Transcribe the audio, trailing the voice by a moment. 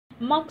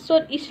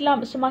Maksud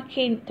Islam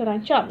semakin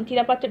terancam,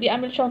 tidak patut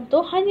diambil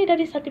contoh hanya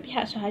dari satu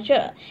pihak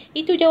sahaja.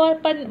 Itu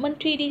jawapan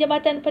Menteri di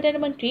Jabatan Perdana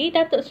Menteri,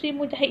 Datuk Seri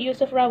Mujahid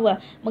Yusof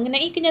Rawa,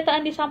 mengenai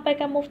kenyataan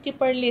disampaikan Mufti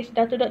Perlis,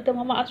 Datuk Dr.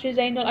 Muhammad Asri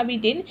Zainul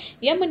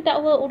yang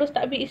mendakwa urus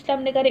takbir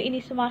Islam negara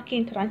ini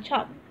semakin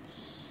terancam.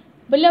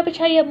 Beliau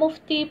percaya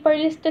Mufti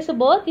Perlis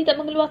tersebut tidak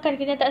mengeluarkan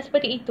kenyataan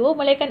seperti itu,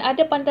 melainkan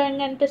ada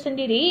pandangan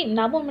tersendiri,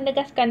 namun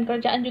menegaskan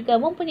kerajaan juga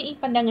mempunyai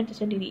pandangan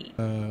tersendiri.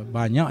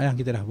 Banyak yang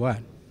kita dah buat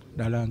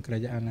dalam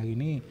kerajaan hari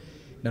ini.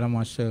 Dalam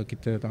masa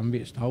kita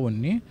ambil setahun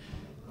ni,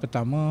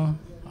 pertama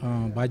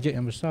bajet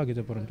yang besar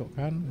kita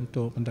peruntukkan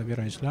untuk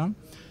pentadbiran Islam.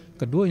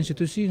 Kedua,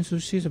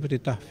 institusi-institusi seperti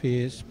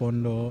tahfiz,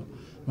 pondok,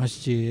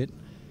 masjid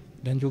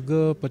dan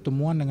juga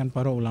pertemuan dengan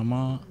para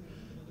ulama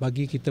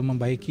bagi kita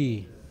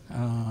membaiki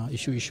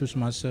isu-isu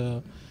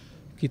semasa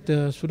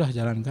kita sudah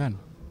jalankan.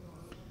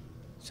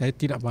 Saya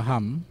tidak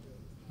faham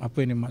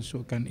apa yang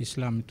dimaksudkan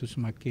Islam itu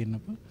semakin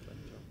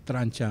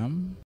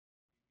terancam.